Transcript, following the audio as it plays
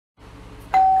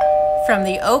from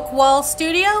the Oak Wall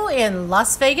Studio in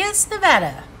Las Vegas,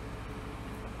 Nevada.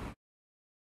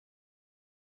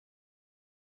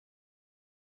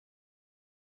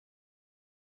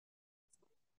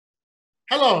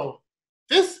 Hello,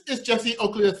 this is Jesse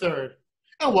Oakley III,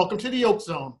 and welcome to the Oak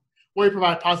Zone, where we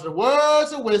provide positive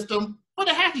words of wisdom for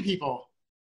the happy people.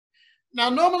 Now,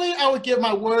 normally I would give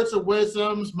my words of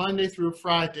wisdoms Monday through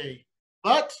Friday,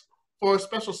 but for a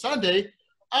special Sunday,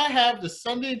 I have the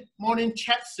Sunday morning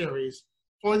chat series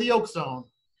for the Oak Zone.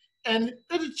 And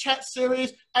in the chat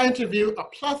series, I interview a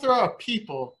plethora of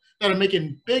people that are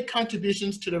making big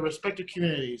contributions to their respective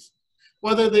communities,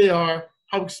 whether they are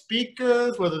public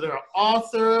speakers, whether they're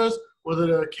authors, whether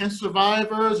they're cancer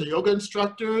survivors or yoga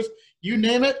instructors, you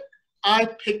name it. I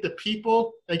pick the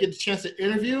people that get the chance to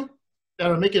interview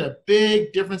that are making a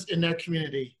big difference in their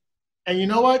community. And you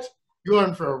know what? You're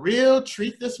in for a real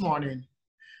treat this morning.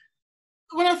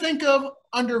 When I think of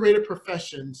underrated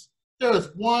professions, there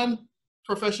is one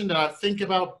profession that I think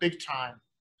about big time.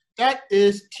 That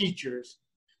is teachers.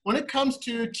 When it comes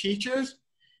to teachers,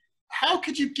 how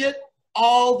could you get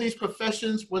all these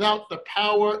professions without the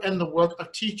power and the work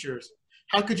of teachers?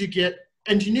 How could you get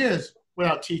engineers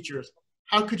without teachers?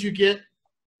 How could you get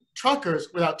truckers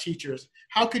without teachers?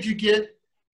 How could you get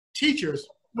teachers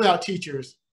without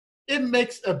teachers? It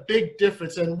makes a big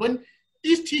difference. And when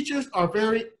these teachers are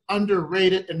very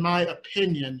underrated, in my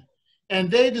opinion, and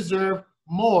they deserve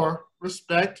more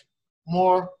respect,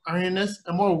 more earnestness,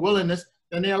 and more willingness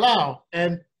than they allow.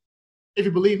 And if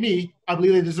you believe me, I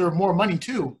believe they deserve more money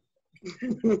too.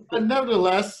 But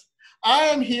nevertheless, I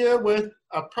am here with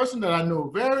a person that I know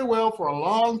very well for a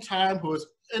long time who is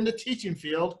in the teaching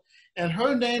field, and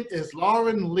her name is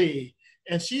Lawren Lee,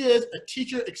 and she is a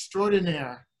teacher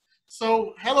extraordinaire.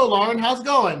 So, hello, Lawren, how's it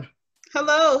going?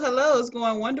 Hello, it's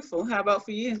going wonderful. How about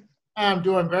for you? I'm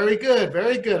doing very good,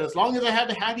 very good. As long as I have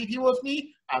the happy people with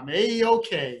me, I'm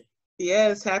A-okay.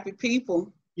 Yes, happy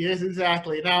people. Yes,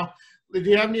 exactly. Now, do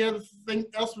you have any other thing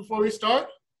else before we start?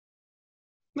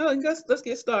 No, let's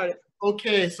get started.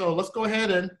 Okay, so let's go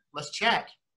ahead and let's chat.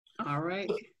 All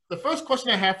right. The first question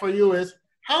I have for you is,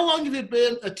 how long have you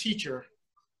been a teacher?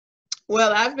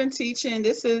 Well, I've been teaching.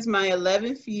 This is my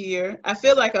 11th year. I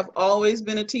feel like I've always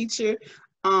been a teacher.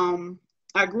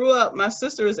 I grew up, my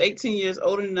sister is 18 years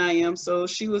older than I am, so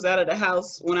she was out of the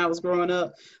house when I was growing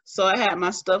up. So I had my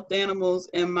stuffed animals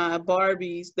and my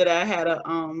Barbies that I had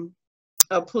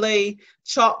a play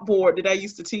chalkboard that I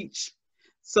used to teach.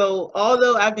 So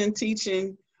although I've been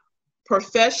teaching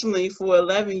professionally for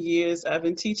 11 years, I've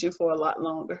been teaching for a lot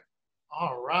longer.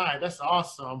 All right, that's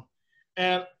awesome.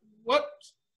 And what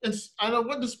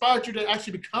inspired you to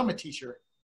actually become a teacher?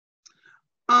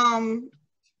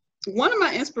 One of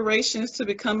my inspirations to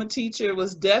become a teacher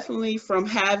was definitely from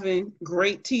having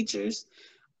great teachers.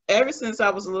 Ever since I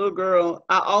was a little girl,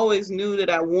 I always knew that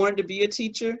I wanted to be a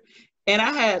teacher. And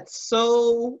I had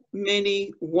so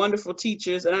many wonderful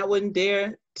teachers, and I wouldn't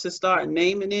dare to start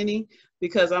naming any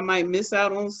because I might miss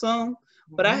out on some.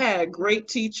 But I had great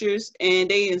teachers, and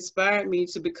they inspired me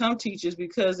to become teachers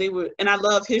because they were, and I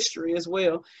love history as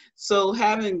well. So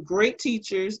having great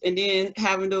teachers and then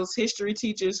having those history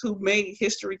teachers who made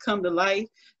history come to life,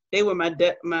 they were my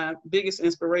biggest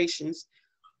inspirations.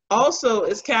 Also,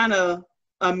 it's kind of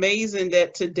amazing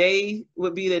that today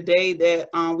would be the day that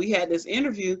we had this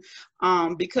interview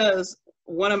because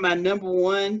one of my number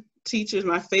one teachers,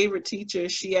 my favorite teacher,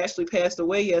 she actually passed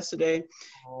away yesterday.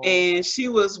 And she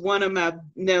was one of my,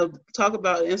 talk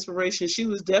about inspiration, she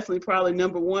was definitely probably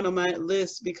number one on my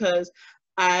list because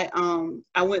I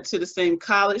went to the same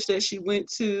college that she went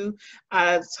to.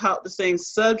 I taught the same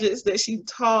subjects that she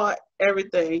taught,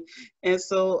 everything. And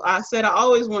so I said I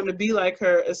always wanted to be like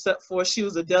her, except for she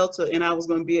was a Delta and I was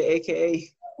going to be an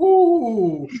AKA.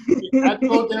 Ooh, I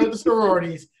go there with the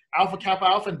sororities, Alpha Kappa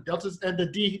Alpha and Deltas and the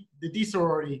D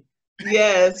sorority.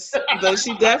 Yes, but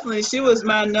she was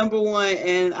my number one,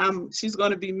 and she's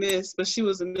going to be missed, but she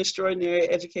was an extraordinary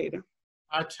educator.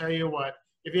 I tell you what,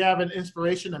 if you have an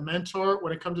inspiration, a mentor,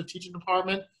 when it comes to teaching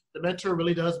department, the mentor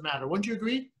really does matter. Wouldn't you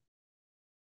agree?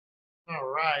 All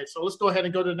right, so let's go ahead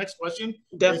and go to the next question.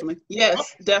 Definitely.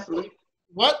 Yes, definitely.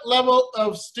 What level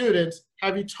of students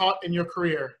have you taught in your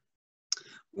career?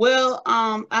 Well,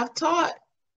 I've taught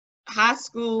high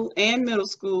school and middle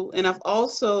school, and I've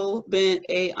also been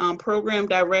a program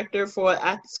director for an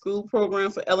after-school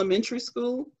program for elementary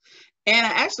school. And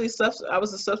I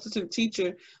was a substitute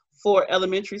teacher for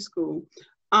elementary school.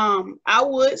 I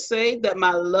would say that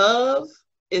my love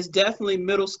is definitely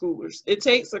middle schoolers. It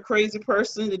takes a crazy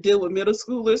person to deal with middle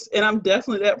schoolers, and I'm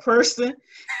definitely that person.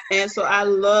 And so I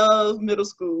love middle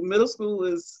school. Middle school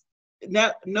is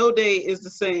no day is the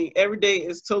same. Every day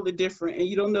is totally different, and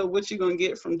you don't know what you're gonna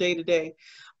get from day to day.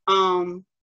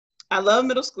 I love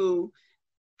middle school.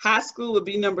 High school would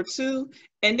be number two.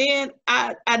 And then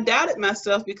I doubted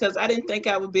myself because I didn't think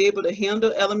I would be able to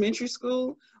handle elementary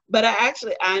school. But I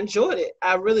enjoyed it.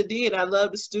 I really did. I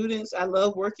love the students. I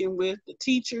love working with the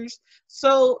teachers.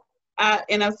 So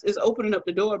it's opening up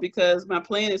the door because my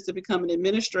plan is to become an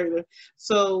administrator.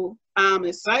 So I'm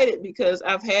excited because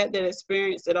I've had that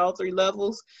experience at all three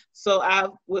levels. So I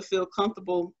would feel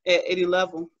comfortable at any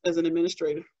level as an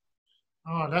administrator.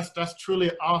 Oh, that's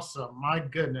truly awesome. My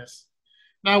goodness.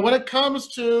 Now, when it comes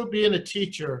to being a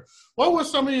teacher, what were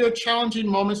some of your challenging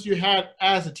moments you had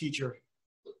as a teacher?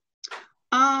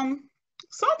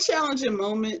 Some challenging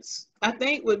moments I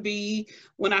think would be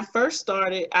when I first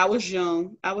started. I was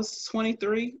young. I was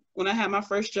 23 when I had my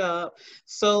first job.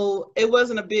 So it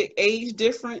wasn't a big age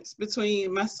difference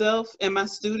between myself and my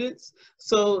students.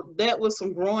 So that was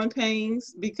some growing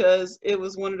pains because it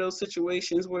was one of those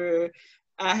situations where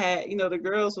I had, the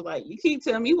girls were like, you keep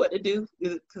telling me what to do,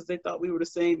 because they thought we were the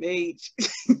same age.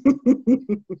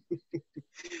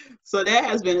 So that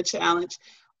has been a challenge.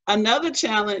 Another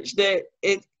challenge that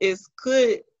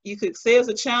you could say is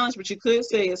a challenge, but you could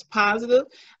say it's positive.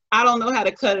 I don't know how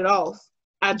to cut it off.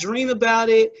 I dream about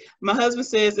it. My husband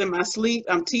says in my sleep,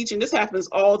 I'm teaching. This happens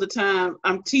all the time.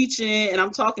 I'm teaching and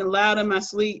I'm talking loud in my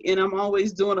sleep, and I'm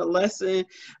always doing a lesson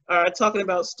or talking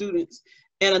about students.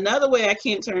 And another way I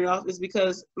can't turn it off is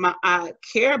because I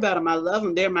care about them. I love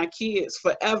them. They're my kids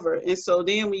forever. And so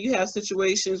then when you have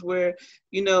situations where,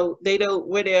 they don't,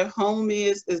 where their home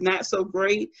is not so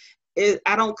great,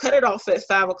 I don't cut it off at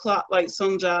 5 o'clock like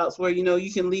some jobs where,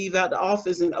 you can leave out the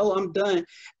office and, oh, I'm done.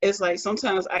 It's like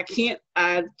sometimes I can't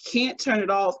turn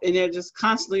it off, and they're just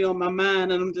constantly on my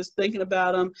mind, and I'm just thinking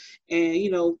about them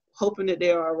and, hoping that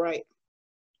they're all right.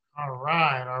 All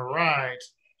right, all right.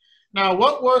 Now,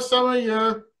 what were some of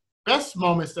your best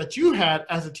moments that you had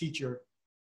as a teacher?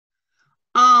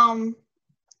 I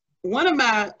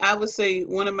would say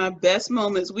one of my best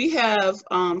moments, we have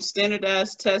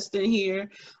standardized testing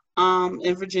here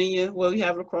in Virginia. Well, we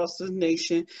have it across the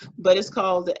nation, but it's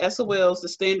called the SOLs, the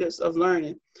Standards of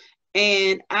Learning.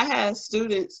 And I had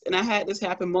students, and I had this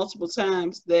happen multiple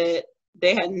times, that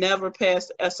they had never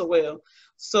passed the SOL.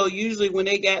 So usually when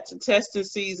they got to testing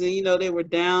season, they were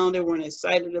down, they weren't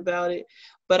excited about it.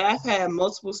 But I've had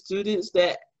multiple students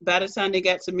that by the time they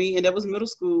got to me, and that was middle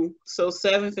school, so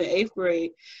 7th and 8th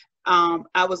grade,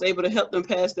 I was able to help them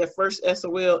pass their first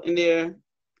SOL in their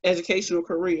educational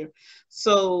career.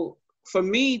 So for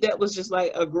me, that was just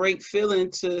like a great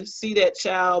feeling to see that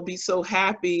child be so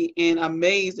happy and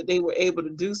amazed that they were able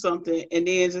to do something. And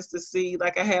then just to see,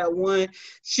 like I had one,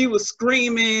 she was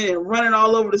screaming and running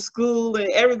all over the school,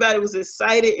 and everybody was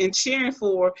excited and cheering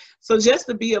for her. So just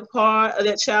to be a part of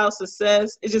that child's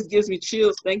success, it just gives me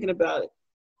chills thinking about it.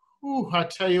 Ooh, I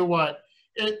tell you what,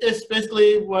 it's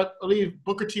basically what I believe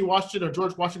Booker T. Washington or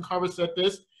George Washington Carver said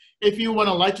this: if you want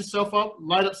to light yourself up,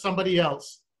 light up somebody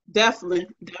else. Definitely.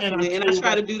 And I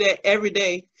try to do that every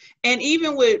day. And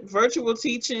even with virtual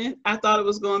teaching, I thought it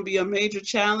was going to be a major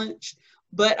challenge,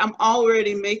 but I'm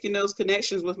already making those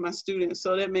connections with my students.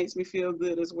 So that makes me feel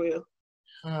good as well.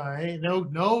 Ain't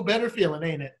no better feeling,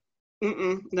 ain't it?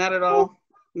 Not at all.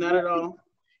 Not at all.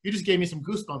 You just gave me some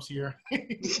goosebumps here.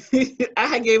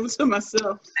 I gave them to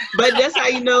myself. But that's how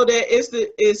you know that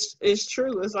it's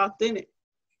true. It's authentic.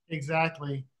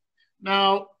 Exactly.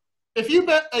 Now, if you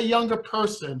met a younger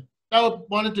person that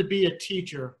wanted to be a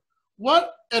teacher,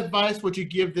 what advice would you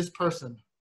give this person?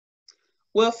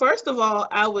 Well, first of all,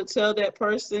 I would tell that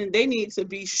person they need to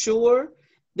be sure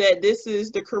that this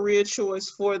is the career choice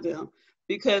for them,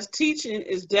 because teaching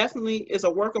is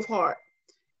a work of heart.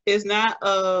 It's not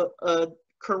a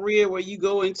career where you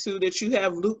go into that you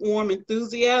have lukewarm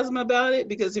enthusiasm about it,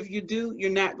 because if you do, you're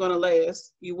not going to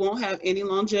last. You won't have any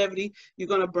longevity. You're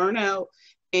going to burn out,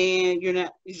 and you're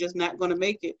just not going to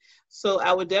make it. So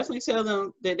I would definitely tell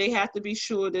them that they have to be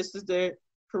sure this is their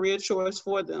career choice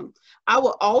for them. I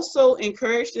will also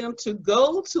encourage them to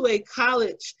go to a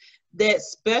college that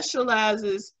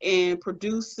specializes in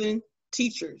producing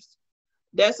teachers.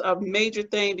 That's a major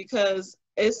thing, because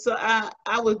I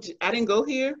didn't go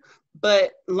here,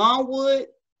 but Longwood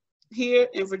here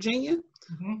in Virginia,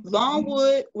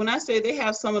 Longwood, when I say they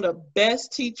have some of the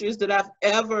best teachers that I've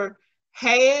ever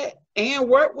had and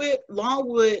worked with,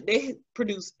 Longwood, they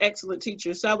produce excellent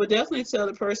teachers. So I would definitely tell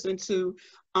the person to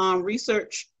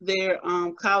research their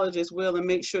college as well, and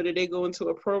make sure that they go into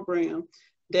a program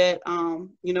that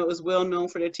is well known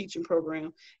for their teaching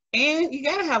program. And you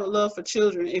got to have a love for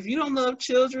children. If you don't love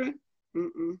children,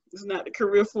 It's not the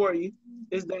career for you.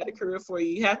 It's not the career for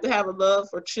you. You have to have a love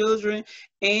for children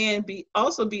and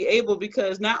also be able,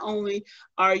 because not only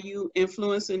are you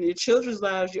influencing your children's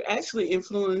lives, you're actually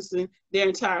influencing their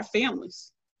entire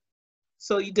families.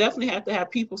 So you definitely have to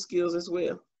have people skills as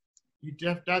well. You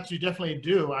definitely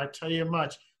do. I tell you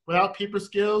much. Without people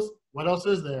skills, what else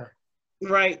is there?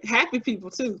 Right. Happy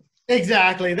people too.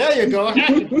 Exactly. There you go.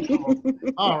 Happy people.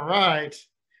 All right.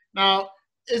 Now,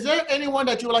 is there anyone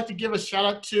that you would like to give a shout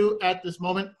out to at this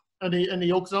moment in the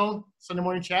Yolk Zone Sunday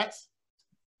morning chats?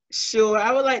 Sure.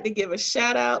 I would like to give a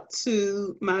shout out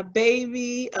to my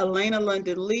baby, Elena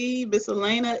London Lee. Miss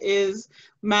Elena is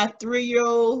my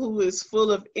 3-year-old who is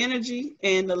full of energy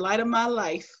and the light of my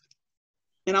life.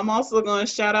 And I'm also going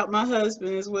to shout out my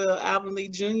husband as well, Alvin Lee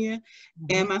Jr.,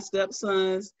 and my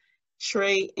stepsons,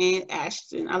 Trey and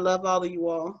Ashton. I love all of you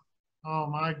all. Oh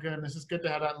my goodness, it's good to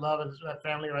have that love and that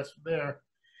family right there.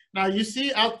 Now you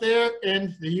see out there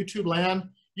in the YouTube land,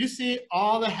 you see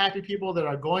all the happy people that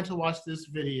are going to watch this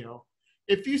video.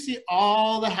 If you see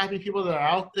all the happy people that are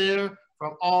out there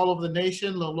from all over the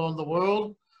nation, let alone the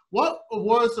world, what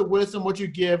words of wisdom would you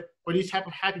give for these type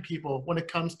of happy people when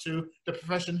it comes to the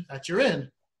profession that you're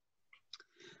in?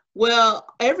 Well,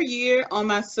 every year on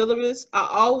my syllabus, I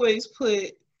always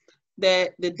put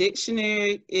that the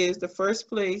dictionary is the first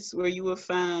place where you will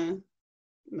find,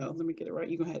 no, let me get it right.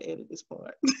 You're going to have to edit this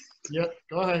part. Yep,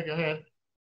 go ahead.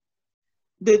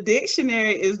 The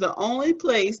dictionary is the only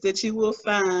place that you will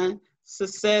find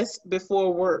success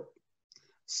before work.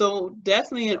 So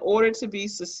definitely in order to be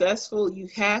successful, you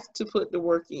have to put the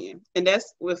work in. And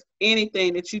that's with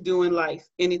anything that you do in life,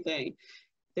 anything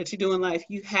that you do in life,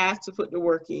 you have to put the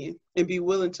work in and be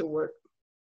willing to work.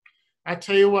 I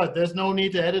tell you what, there's no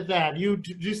need to edit that.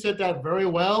 You said that very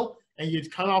well, and you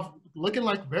come off looking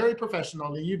like very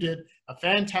professional. You did a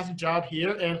fantastic job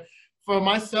here. And for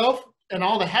myself and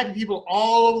all the happy people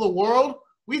all over the world,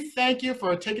 we thank you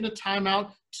for taking the time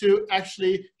out to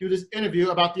actually do this interview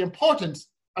about the importance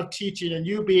of teaching and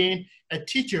you being a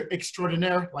teacher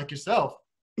extraordinaire like yourself.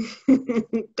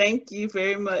 Thank you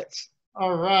very much.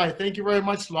 All right. Thank you very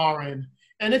much, Lawren.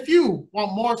 And if you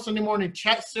want more Sunday morning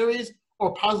chat series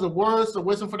or positive words of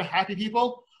wisdom for the happy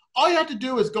people, all you have to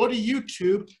do is go to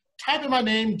YouTube, type in my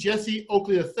name, Jesse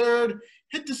Oakley III,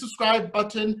 hit the subscribe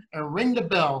button, and ring the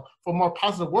bell for more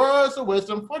positive words of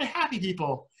wisdom for the happy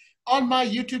people. On my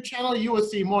YouTube channel, you will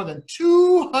see more than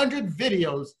 200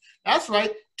 videos. That's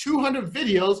right, 200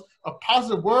 videos of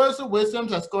positive words of wisdom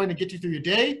that's going to get you through your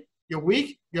day, your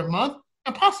week, your month,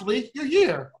 and possibly your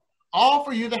year. All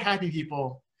for you, the happy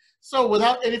people. So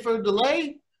without any further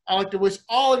delay, I'd like to wish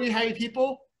all of you happy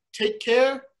people, take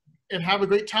care and have a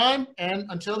great time. And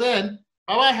until then,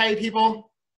 bye-bye, happy people.